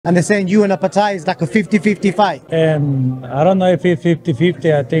And they're saying you and Opetaia is like a 50-50 fight. I don't know if it's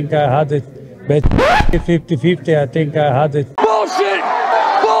 50-50. I think I had it. But 50-50, I think I had it. Bullshit!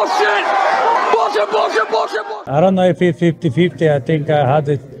 Bullshit! Bullshit, bullshit, bullshit, bullshit! I don't know if it's 50-50. I think I had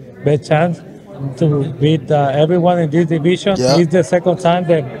it best chance to beat everyone in this division. Yeah. It's the second time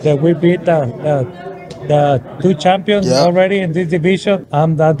that we beat the two champions already in this division.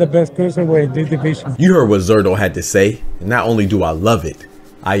 I'm not the best cruiserweight in this division. You heard what Zurdo had to say. Not only do I love it,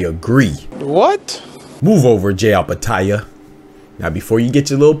 I agree. What? Move over, Jai Opetaia. Now, before you get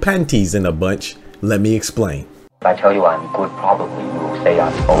your little panties in a bunch, let me explain. If I tell you I'm good, probably you will say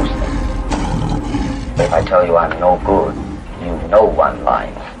I'm boasting. If I tell you I'm no good, you know I'm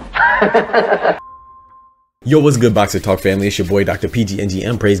lying. Yo, what's good, Boxer Talk family? It's your boy, Dr.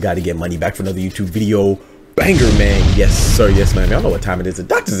 PGNGM. Praise God to get money back for another YouTube video. Banger, man. Yes, sir. Yes, man. Y'all know what time it is. The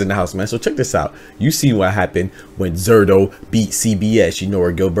doctor's in the house, man. So check this out. You see what happened when Zurdo beat CBS. You know,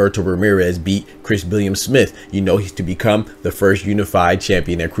 where Gilberto Ramirez beat Chris Billam-Smith. You know, he's to become the first unified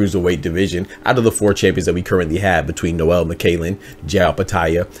champion at cruiserweight division out of the 4 champions that we currently have between Noel McCallan, Jai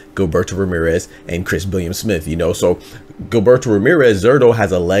Opetaia, Gilberto Ramirez, and Chris Billam-Smith. You know, so Gilberto Ramirez, Zurdo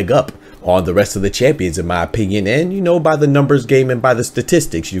has a leg up on the rest of the champions, in my opinion, and you know, by the numbers game and by the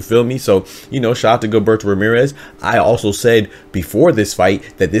statistics, you feel me? So, you know, shout out to Gilberto Ramirez. I also said before this fight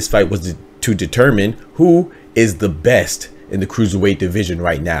that this fight was to determine who is the best in the cruiserweight division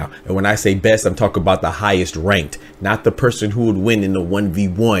right now. And when I say best, I'm talking about the highest ranked, not the person who would win in the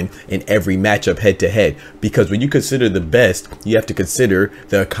 1v1 in every matchup head to head. Because when you consider the best, you have to consider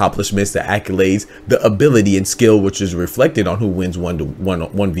the accomplishments, the accolades, the ability and skill, which is reflected on who wins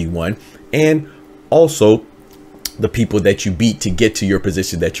 1v1, and also the people that you beat to get to your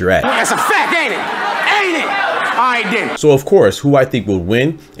position that you're at. That's a fact, ain't it? Ain't it? All right, then. So, of course, who I think will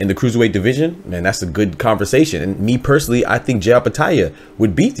win in the cruiserweight division, man, that's a good conversation. And me personally, I think Jai Opetaia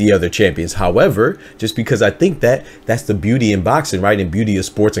would beat the other champions. However, just because I think that that's the beauty in boxing, right? And beauty of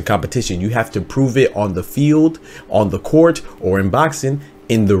sports and competition. You have to prove it on the field, on the court, or in boxing,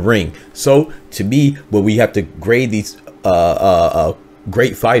 in the ring. So, to me, when we have to grade these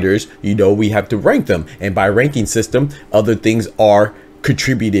great fighters, you know, we have to rank them, and by ranking system, other things are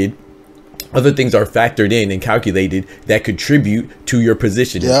contributed, other things are factored in and calculated that contribute to your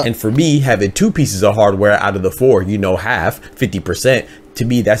position. And for me, having 2 pieces of hardware out of the 4, you know, half 50%, to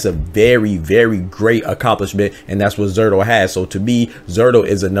me, that's a very, very great accomplishment, and that's what Zurdo has. So to me, Zurdo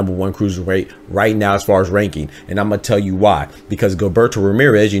is a #1 cruiserweight right now as far as ranking, and I'm gonna tell you why. Because Gilberto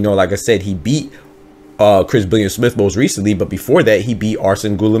Ramirez, you know, like I said, he beat Chris Billam-Smith most recently, but before that he beat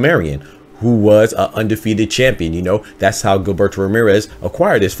Arsen Goulamirian, who was an undefeated champion. You know, that's how Gilberto Ramirez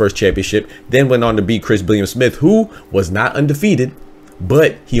acquired his first championship, then went on to beat Chris Billam-Smith, who was not undefeated,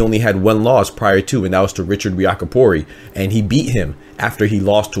 but he only had 1 loss prior to, and that was to Richard Riakapori, and he beat him after he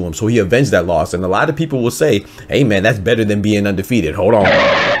lost to him. So he avenged that loss, and a lot of people will say, hey man, that's better than being undefeated. Hold on.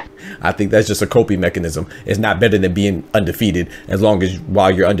 I think that's just a coping mechanism. It's not better than being undefeated, as long as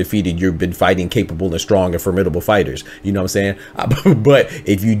while you're undefeated, you've been fighting capable and strong and formidable fighters. You know what I'm saying? But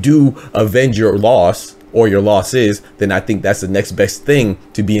if you do avenge your loss or your losses, then I think that's the next best thing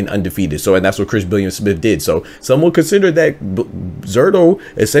to being undefeated. So, and that's what Chris Billam-Smith did. So some will consider that Zurdo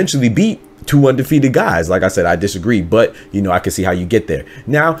essentially beat 2 undefeated guys. Like I said, I disagree, but you know, I can see how you get there.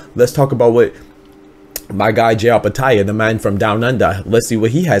 Now let's talk about what my guy Jai Opetaia, the man from down under, let's see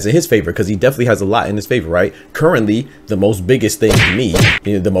what he has in his favor, because he definitely has a lot in his favor, right? Currently, the most biggest thing to me,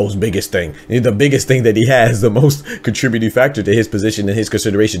 the biggest thing that he has, the most contributing factor to his position and his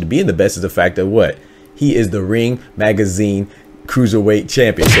consideration to being the best is the fact that what? He is the Ring Magazine cruiserweight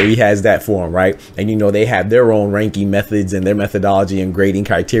champion. So he has that for him, right? And you know, they have their own ranking methods and their methodology and grading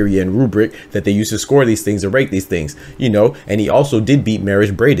criteria and rubric that they use to score these things and rate these things, you know. And he also did beat Marish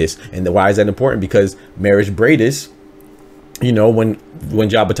Bradis. And why is that important? Because Marish Bradis, you know, when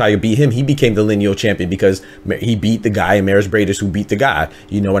Jai Opetaia beat him, he became the lineal champion because he beat the guy, and Marish Bradis, who beat the guy,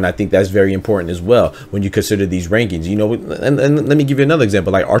 you know. And I think that's very important as well when you consider these rankings, you know. And let me give you another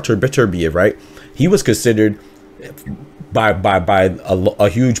example, like Artur Beterbiev, right? He was considered by a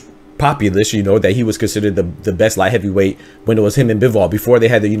huge populace, you know, that he was considered the best light heavyweight when it was him and Bivol before they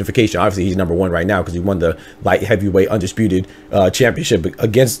had the unification. Obviously he's #1 right now because he won the light heavyweight undisputed championship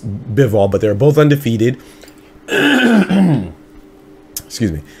against Bivol, but they're both undefeated.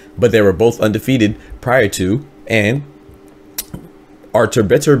 Excuse me, but they were both undefeated prior to, and Artur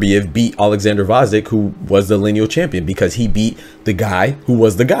Beterbiev beat Alexander Vazik, who was the lineal champion, because he beat the guy who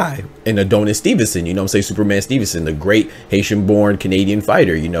was the guy, and Adonis Stevenson, you know what I'm saying, Superman Stevenson, the great Haitian-born Canadian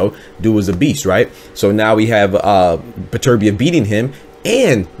fighter, you know, dude was a beast, right? So now we have Beterbiev beating him,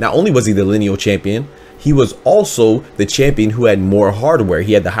 and not only was he the lineal champion, he was also the champion who had more hardware.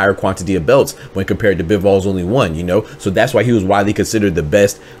 He had the higher quantity of belts when compared to Bivol's only one, you know? So that's why he was widely considered the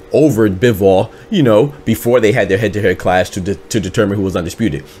best over Bivol, you know, before they had their head-to-head clash to determine who was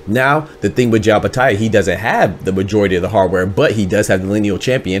undisputed. Now, the thing with Jai Opetaia, he doesn't have the majority of the hardware, but he does have the lineal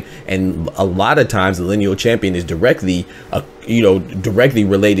champion, and a lot of times the lineal champion is directly, directly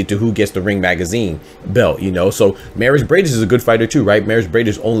related to who gets the Ring Magazine belt, you know? So Mairis Briedis is a good fighter too, right? Mairis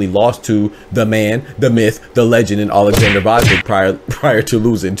Briedis only lost to the man, the myth, the legend, and Alexander Vazdik prior to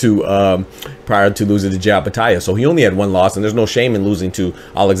losing to Jai Opetaia. So he only had one loss, and there's no shame in losing to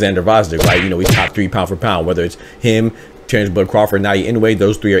Alexander Vazdik, right? You know, he's top 3 pound for pound, whether it's him, Terrence Bud Crawford, Naoya Inoue,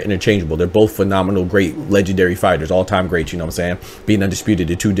 those three are interchangeable. They're both phenomenal, great, legendary fighters, all-time greats, you know what I'm saying? Being undisputed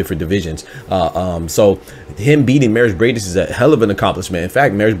in 2 different divisions. So him beating Mairis Briedis is a hell of an accomplishment. In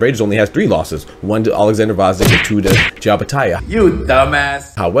fact, Mairis Briedis only has 3 losses, 1 to Alexander Vazdik and 2 to Jai Opetaia. You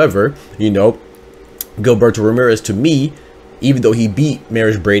dumbass. However, you know, Gilberto Ramirez, to me, even though he beat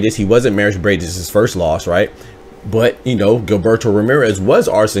Mairis Briedis, he wasn't Mairis Briedis' first loss, right? But, you know, Gilberto Ramirez was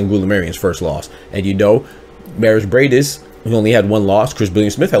Arsen Goulamirian's first loss. And, you know, Mairis Briedis, he only had 1 loss. Chris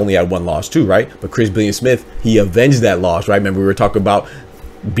Billam-Smith only had 1 loss too, right? But Chris Billam-Smith, he avenged that loss, right? Remember we were talking about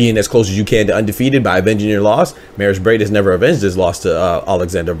being as close as you can to undefeated by avenging your loss? Mairis Briedis never avenged his loss to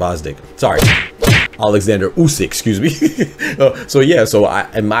Alexander Vazdik. Sorry. Alexander Usyk, excuse me.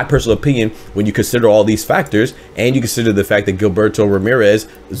 In my personal opinion, when you consider all these factors and you consider the fact that Gilberto Ramirez,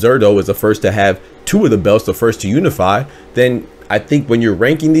 Zurdo, is the first to have 2 of the belts, the first to unify, then I think when you're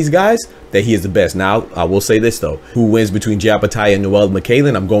ranking these guys, that he is the best. Now, I will say this though, who wins between Jai Opetaia and Noel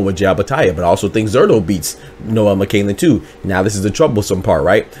McCalin? I'm going with Jai Opetaia, but I also think Zurdo beats Noel McCalin too. Now, this is the troublesome part,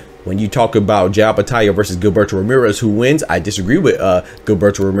 right? When you talk about Jai Opetaia versus Gilberto Ramirez, who wins? I disagree with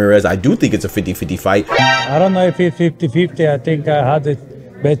Gilberto Ramirez. I do think it's a 50-50 fight. I don't know if it's 50-50. I think I had the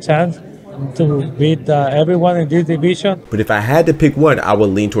best chance to beat everyone in this division. But if I had to pick one, I would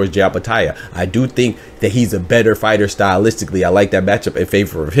lean towards Jai Opetaia. I do think that he's a better fighter stylistically. I like that matchup in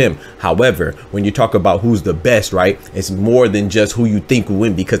favor of him. However, when you talk about who's the best, right, it's more than just who you think will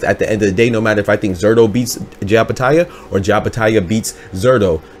win, because at the end of the day, no matter if I think Zurdo beats Jai Opetaia or Jai Opetaia beats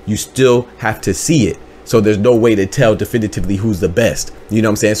Zurdo, you still have to see it. So there's no way to tell definitively who's the best. You know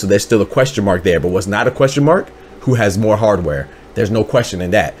what I'm saying? So there's still a question mark there. But what's not a question mark? Who has more hardware? There's no question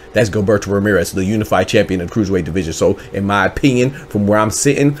in that. That's Gilberto Ramirez, the unified champion of the cruiserweight division. So in my opinion, from where I'm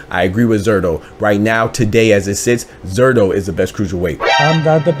sitting, I agree with Zurdo. Right now, today as it sits, Zurdo is the best cruiserweight. I'm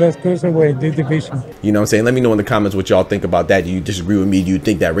not the best cruiserweight in this division. You know what I'm saying? Let me know in the comments what y'all think about that. Do you disagree with me? Do you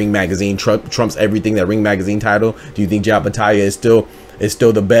think that Ring Magazine trumps everything, that Ring Magazine title? Do you think Jai Opetaia is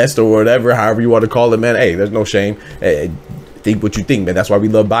still the best, or whatever, however you want to call it, man? Hey, there's no shame. Think what you think, man. That's why we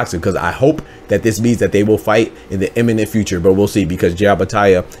love boxing, because I hope that this means that they will fight in the imminent future, but we'll see, because Jai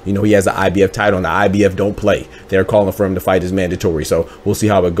Opetaia, you know, he has an IBF title, and the IBF don't play. They're calling for him to fight as mandatory, so we'll see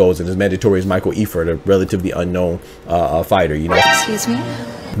how it goes. And his mandatory is Michael Eifert, a relatively unknown fighter, you know. Excuse me?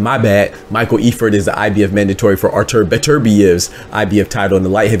 My bad. Michael Eifert is the IBF mandatory for Artur Beterbiev's IBF title in the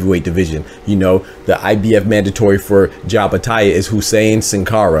light heavyweight division. You know, the IBF mandatory for Jai Opetaia is Hussein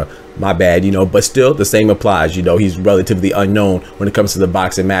Sankara. My bad, you know, but still the same applies. You know, he's relatively unknown when it comes to the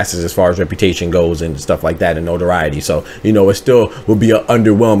boxing masters as far as reputation goes and stuff like that, and notoriety. So, you know, it still will be an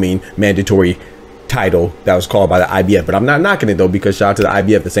underwhelming mandatory title that was called by the IBF, but I'm not knocking it though, because shout out to the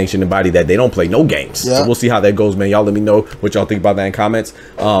IBF, the sanctioning body, that they don't play no games. Yeah. So we'll see how that goes, man. Y'all let me know what y'all think about that in comments.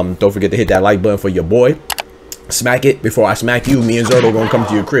 Don't forget to hit that like button for your boy. Smack it before I smack you. Me and Zurdo gonna come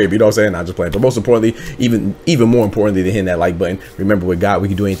to your crib. You know what I'm saying? Not just playing. But most importantly, even more importantly than hitting that like button, remember, with God, we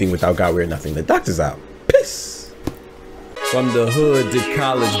can do anything. Without God, we're nothing. The doctor's out. Peace. From the hood to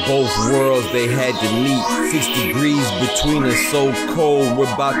college, both worlds they had to meet. 6 degrees between us, so cold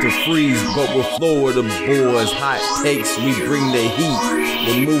we're about to freeze. But we're Florida boys, hot takes, we bring the heat.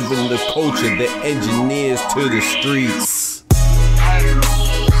 We're moving the culture, the engineers to the streets.